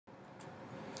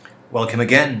Welcome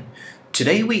again.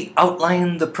 Today we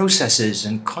outline the processes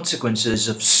and consequences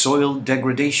of soil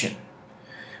degradation.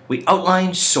 We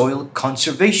outline soil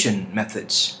conservation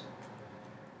methods.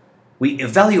 We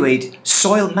evaluate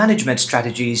soil management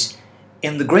strategies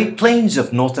in the Great Plains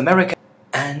of North America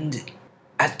and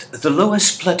at the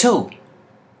Loess Plateau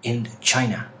in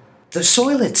China. The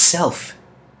soil itself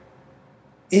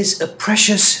is a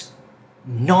precious,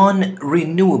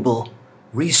 non-renewable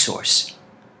resource,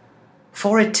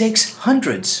 for it takes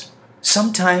hundreds,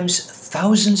 sometimes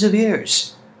thousands of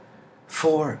years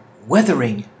for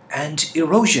weathering and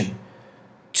erosion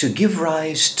to give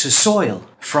rise to soil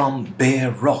from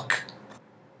bare rock.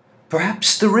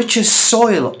 Perhaps the richest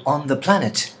soil on the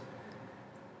planet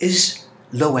is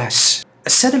loess, a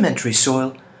sedimentary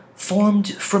soil formed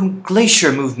from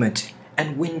glacier movement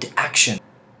and wind action.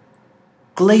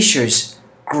 Glaciers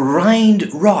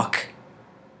grind rock,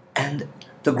 and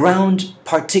the ground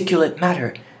particulate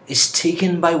matter is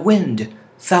taken by wind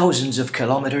thousands of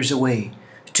kilometers away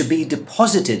to be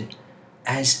deposited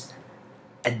as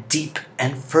a deep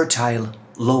and fertile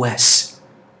loess.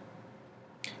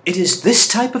 It is this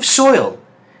type of soil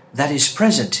that is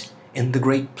present in the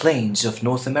Great Plains of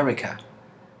North America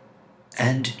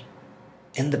and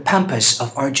in the pampas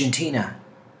of Argentina,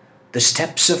 the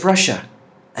steppes of Russia,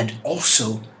 and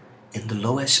also in the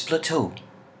Loess Plateau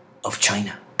of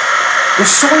China. The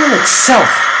soil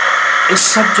itself is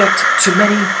subject to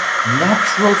many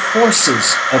natural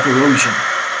forces of erosion.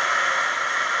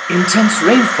 Intense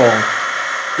rainfall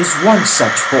is one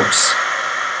such force.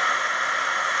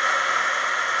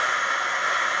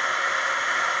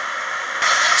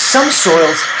 Some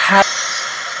soils have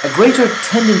a greater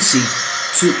tendency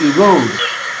to erode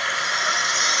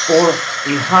or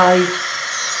a high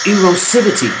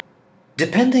erosivity.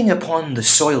 Depending upon the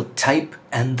soil type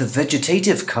and the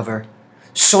vegetative cover,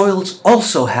 soils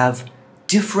also have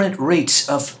different rates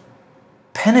of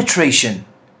penetration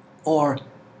or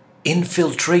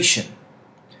infiltration.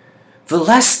 The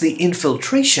less the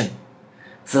infiltration,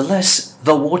 the less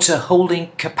the water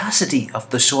holding capacity of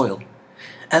the soil,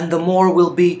 and the more will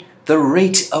be the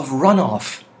rate of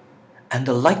runoff and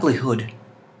the likelihood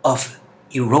of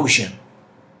erosion.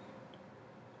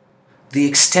 The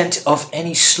extent of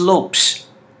any slopes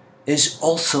is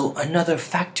also another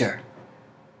factor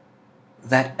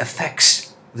that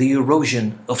affects the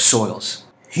erosion of soils.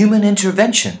 Human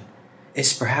intervention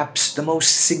is perhaps the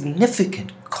most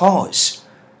significant cause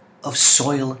of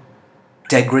soil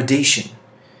degradation.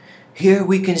 Here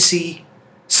we can see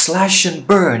slash and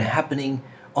burn happening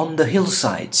on the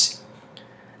hillsides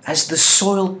as the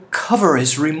soil cover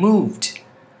is removed,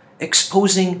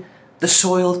 exposing the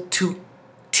soil to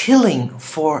tilling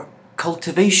for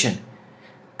cultivation,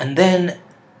 and then,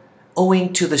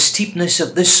 owing to the steepness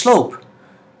of this slope,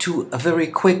 to a very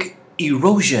quick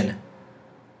erosion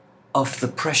of the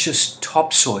precious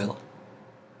topsoil,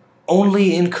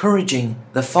 only encouraging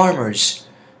the farmers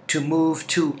to move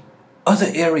to other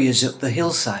areas of the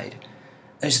hillside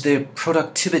as their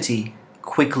productivity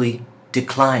quickly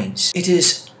declines. It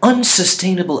is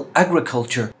unsustainable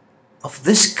agriculture of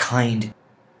this kind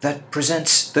that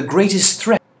presents the greatest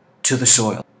threat to the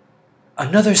soil.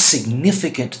 Another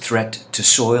significant threat to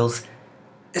soils,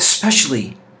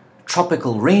 especially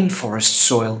tropical rainforest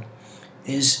soil,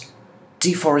 is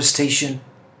deforestation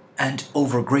and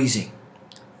overgrazing.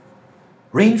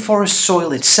 Rainforest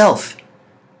soil itself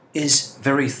is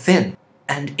very thin,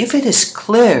 and if it is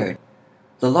cleared,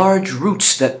 the large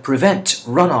roots that prevent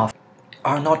runoff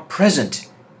are not present.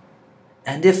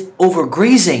 And if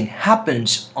overgrazing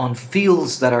happens on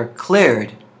fields that are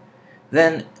cleared,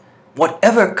 then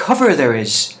whatever cover there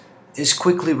is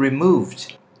quickly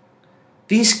removed.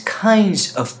 These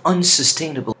kinds of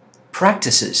unsustainable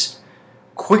practices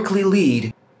quickly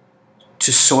lead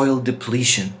to soil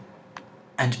depletion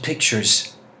and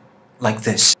pictures like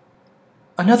this.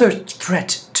 Another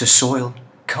threat to soil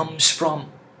comes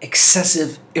from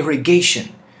excessive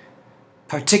irrigation,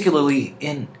 particularly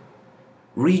in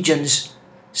regions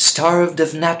starved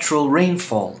of natural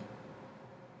rainfall.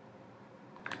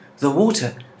 The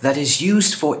water that is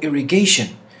used for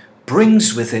irrigation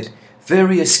brings with it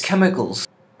various chemicals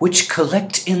which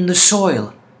collect in the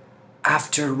soil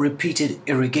after repeated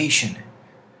irrigation,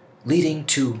 leading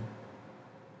to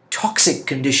toxic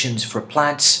conditions for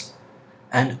plants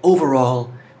and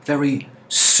overall very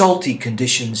salty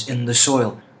conditions in the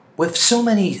soil. With so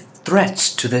many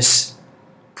threats to this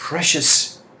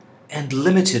precious and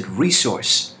limited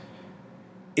resource,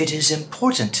 it is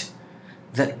important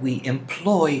that we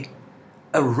employ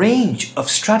a range of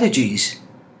strategies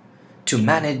to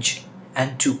manage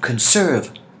and to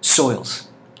conserve soils.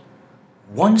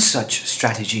 One such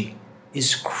strategy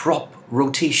is crop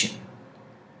rotation.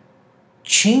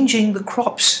 Changing the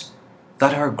crops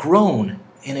that are grown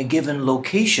in a given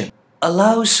location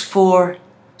allows for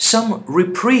some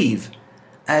reprieve,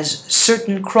 as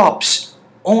certain crops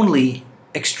only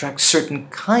extract certain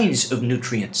kinds of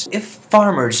nutrients. If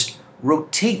farmers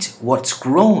rotate what's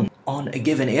grown on a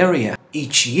given area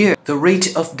each year, the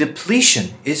rate of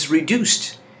depletion is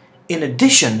reduced. In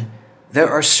addition, there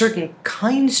are certain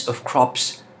kinds of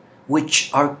crops which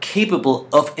are capable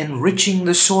of enriching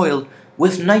the soil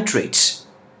with nitrates,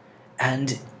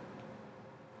 and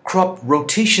crop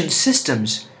rotation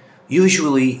systems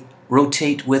usually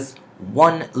rotate with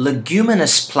one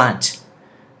leguminous plant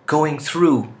going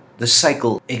through the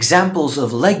cycle. Examples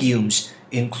of legumes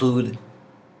include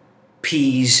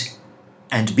peas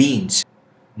and beans.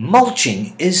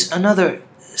 Mulching is another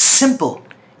simple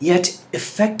yet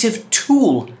effective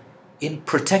tool in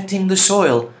protecting the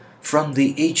soil from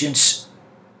the agents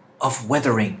of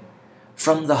weathering,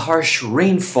 from the harsh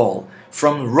rainfall,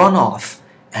 from runoff,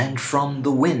 and from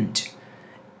the wind.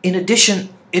 In addition,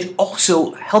 it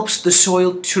also helps the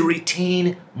soil to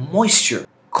retain moisture.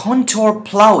 Contour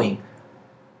plowing,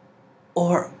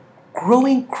 or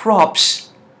growing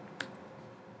crops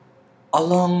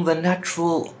along the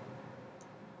natural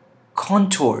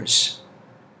contours.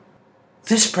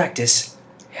 This practice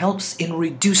helps in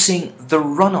reducing the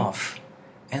runoff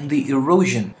and the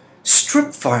erosion.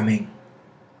 Strip farming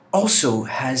also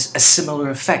has a similar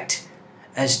effect,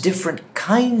 as different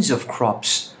kinds of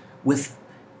crops with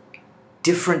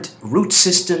different root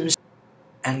systems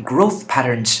and growth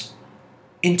patterns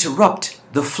interrupt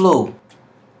the flow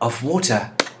of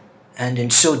water, and in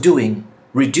so doing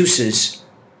reduces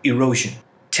erosion.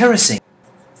 Terracing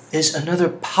is another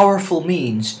powerful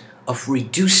means of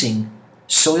reducing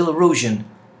soil erosion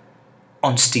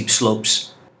on steep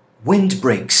slopes.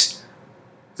 Windbreaks,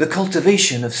 the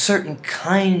cultivation of certain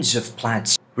kinds of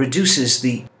plants, reduces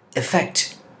the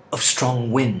effect of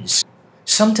strong winds.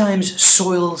 Sometimes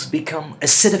soils become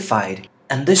acidified,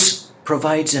 and this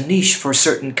provides a niche for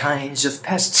certain kinds of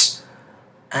pests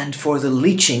and for the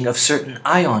leaching of certain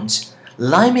ions.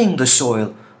 Liming the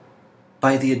soil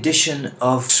by the addition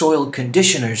of soil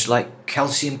conditioners like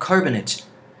calcium carbonate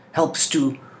helps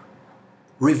to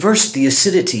reverse the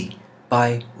acidity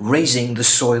by raising the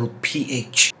soil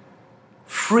pH.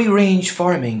 Free-range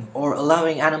farming, or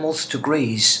allowing animals to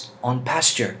graze on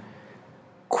pasture,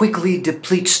 quickly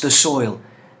depletes the soil,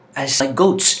 as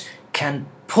goats can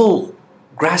pull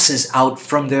grasses out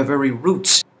from their very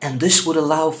roots, and this would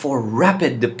allow for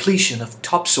rapid depletion of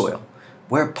topsoil.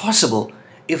 Where possible,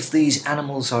 if these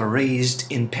animals are raised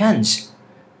in pens,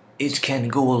 it can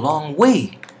go a long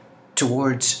way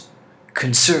towards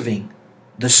conserving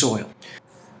the soil.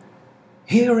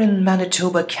 Here in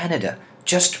Manitoba, Canada,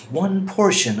 just one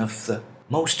portion of the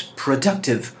most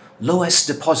productive Loess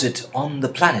deposit on the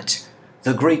planet,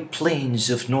 the Great Plains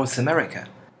of North America.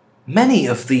 Many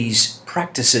of these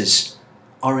practices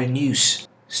are in use.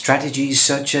 Strategies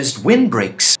such as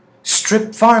windbreaks,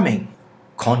 strip farming,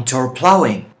 contour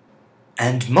plowing,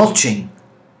 and mulching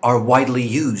are widely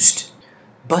used.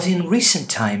 But in recent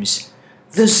times,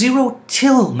 the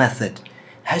zero-till method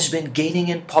has been gaining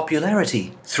in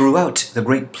popularity throughout the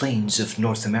Great Plains of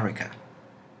North America.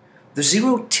 The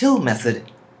zero-till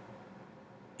method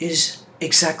is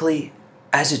exactly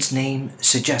as its name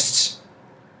suggests,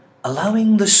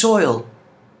 allowing the soil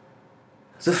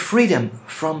the freedom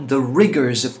from the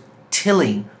rigors of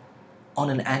tilling on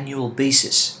an annual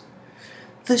basis.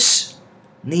 This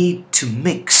need to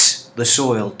mix the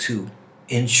soil to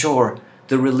ensure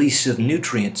the release of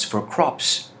nutrients for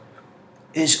crops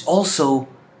is also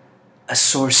a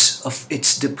source of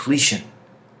its depletion.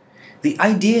 The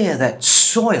idea that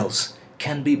soils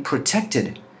can be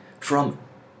protected from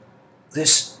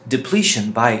this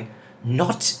depletion by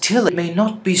not tilling may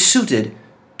not be suited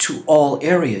to all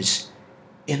areas.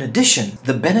 In addition,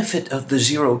 the benefit of the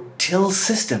zero-till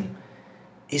system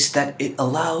is that it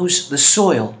allows the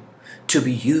soil to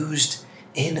be used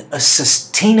in a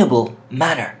sustainable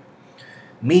manner,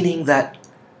 meaning that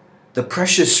the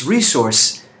precious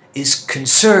resource is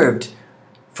conserved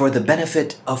for the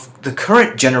benefit of the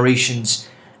current generations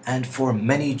and for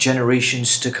many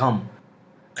generations to come.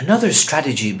 Another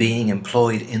strategy being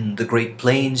employed in the Great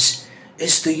Plains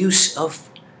is the use of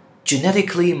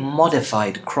genetically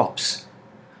modified crops.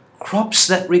 Crops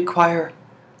that require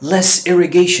less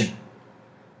irrigation,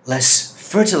 less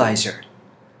fertilizer,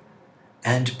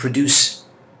 and produce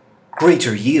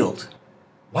greater yield.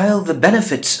 While the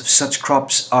benefits of such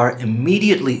crops are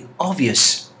immediately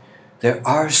obvious, there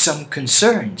are some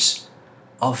concerns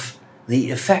of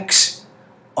the effects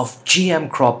of GM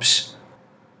crops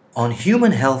on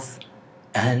human health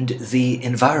and the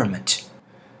environment.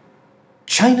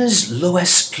 China's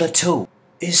Loess Plateau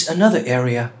is another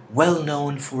area well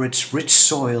known for its rich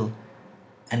soil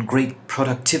and great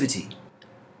productivity.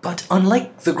 But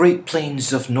unlike the Great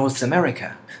Plains of North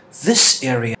America, this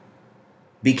area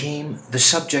became the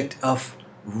subject of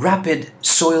rapid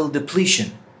soil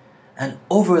depletion, and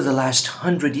over the last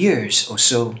 100 years or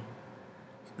so,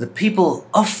 the people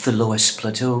of the Loess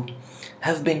Plateau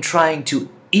have been trying to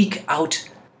eke out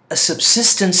a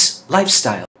subsistence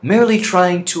lifestyle, merely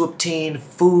trying to obtain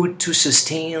food to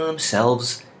sustain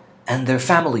themselves and their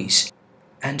families.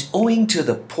 And owing to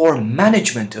the poor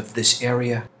management of this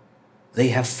area, they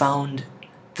have found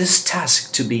this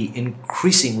task to be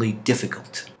increasingly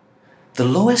difficult. The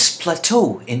Loess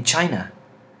Plateau in China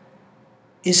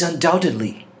is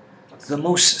undoubtedly the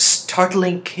most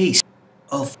startling case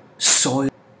of soil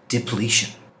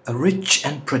depletion. A rich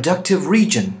and productive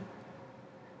region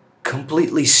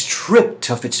completely stripped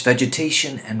of its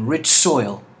vegetation and rich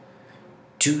soil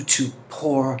due to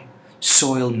poor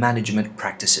soil management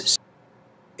practices.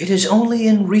 It is only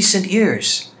in recent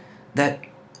years that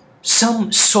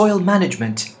some soil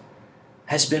management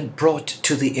has been brought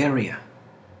to the area.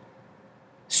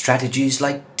 Strategies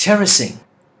like terracing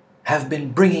have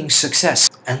been bringing success,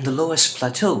 and the Loess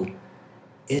Plateau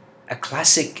is a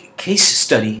classic case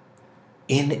study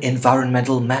in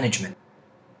environmental management.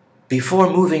 Before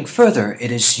moving further,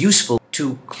 it is useful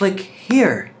to click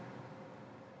here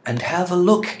and have a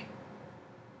look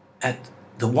at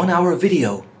the 1-hour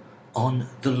video on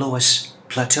the Loess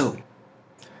Plateau.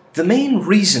 The main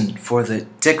reason for the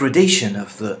degradation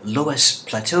of the Loess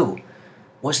Plateau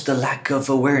was the lack of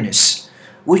awareness,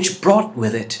 which brought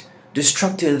with it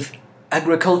destructive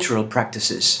agricultural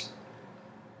practices,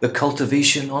 the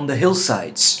cultivation on the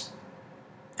hillsides,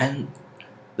 and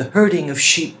the herding of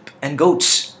sheep and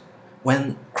goats.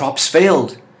 When crops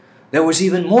failed, there was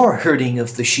even more herding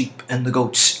of the sheep and the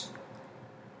goats.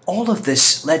 All of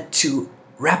this led to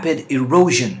rapid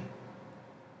erosion,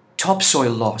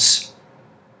 topsoil loss,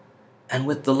 and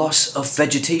with the loss of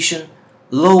vegetation,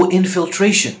 low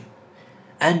infiltration,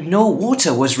 and no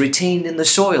water was retained in the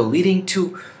soil, leading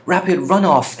to rapid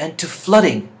runoff and to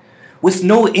flooding. With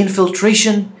no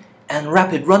infiltration and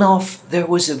rapid runoff, there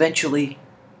was eventually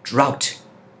drought.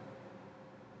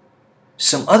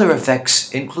 Some other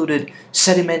effects included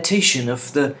sedimentation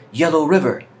of the Yellow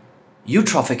River,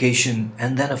 eutrophication,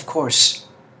 and then, of course,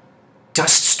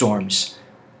 dust storms,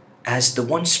 as the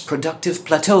once productive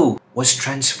plateau was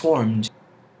transformed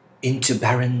into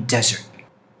barren desert.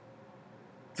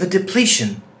 The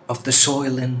depletion of the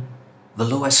soil in the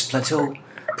Loess Plateau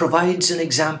provides an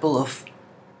example of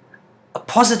a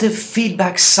positive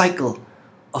feedback cycle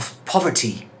of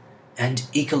poverty and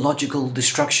ecological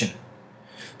destruction,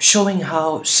 showing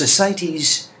how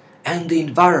societies and the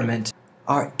environment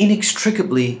are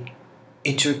inextricably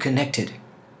interconnected,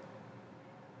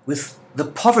 with the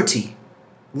poverty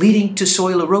leading to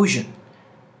soil erosion,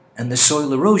 and the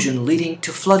soil erosion leading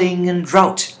to flooding and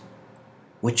drought,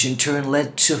 which in turn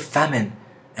led to famine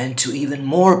and to even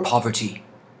more poverty,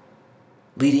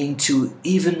 leading to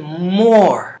even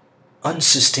more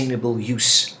unsustainable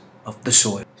use of the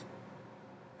soil.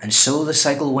 And so the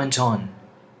cycle went on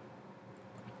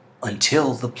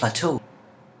until the plateau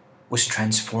was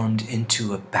transformed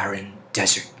into a barren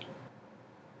desert.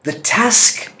 The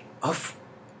task of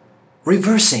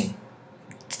reversing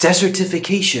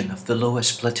desertification of the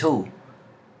Loess Plateau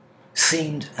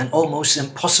seemed an almost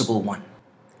impossible one.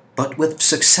 But with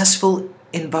successful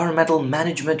environmental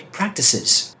management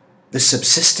practices, the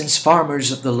subsistence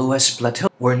farmers of the Loess Plateau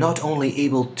were not only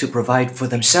able to provide for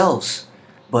themselves,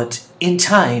 but in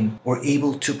time were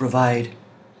able to provide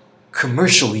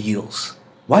commercial yields.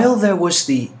 While there was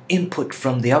the input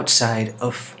from the outside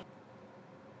of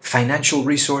financial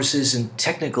resources and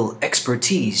technical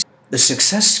expertise, the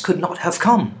success could not have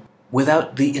come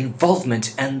without the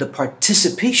involvement and the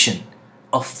participation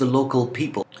of the local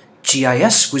people.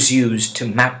 GIS was used to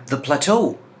map the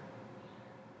plateau.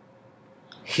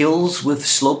 Hills with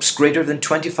slopes greater than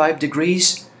 25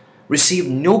 degrees received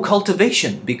no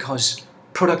cultivation because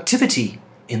productivity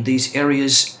in these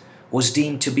areas was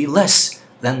deemed to be less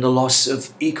than the loss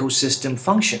of ecosystem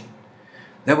function.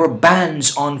 There were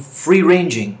bans on free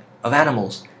ranging of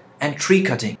animals and tree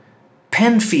cutting,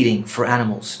 pen feeding for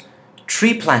animals,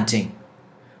 tree planting,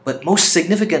 but most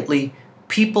significantly,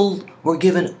 people were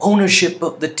given ownership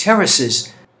of the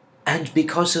terraces, and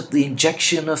because of the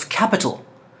injection of capital,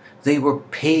 they were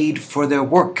paid for their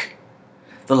work.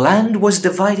 The land was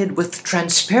divided with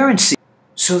transparency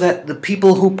so that the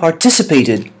people who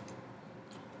participated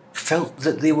felt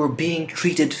that they were being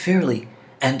treated fairly,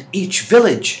 and each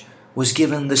village was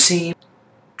given the same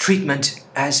treatment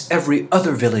as every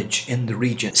other village in the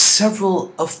region.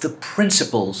 Several of the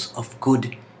principles of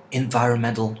good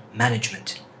environmental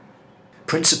management.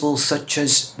 Principles such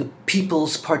as the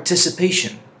people's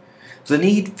participation, the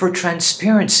need for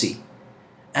transparency,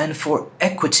 and for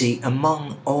equity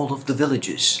among all of the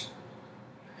villages.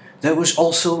 There was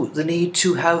also the need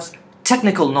to have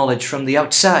technical knowledge from the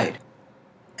outside,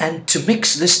 and to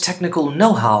mix this technical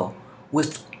know-how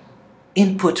with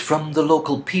input from the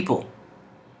local people.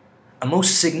 A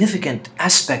most significant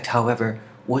aspect, however,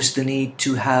 was the need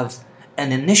to have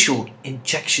an initial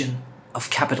injection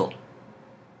of capital.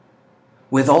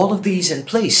 With all of these in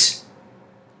place,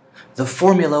 the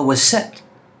formula was set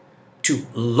to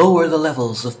lower the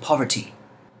levels of poverty.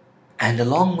 And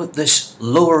along with this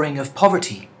lowering of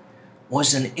poverty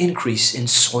was an increase in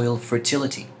soil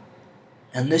fertility.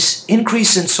 And this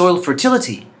increase in soil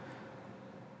fertility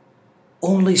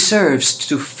only serves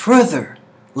to further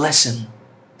lessen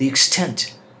the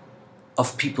extent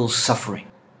of people's suffering.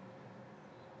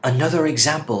 Another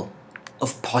example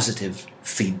of positive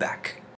feedback.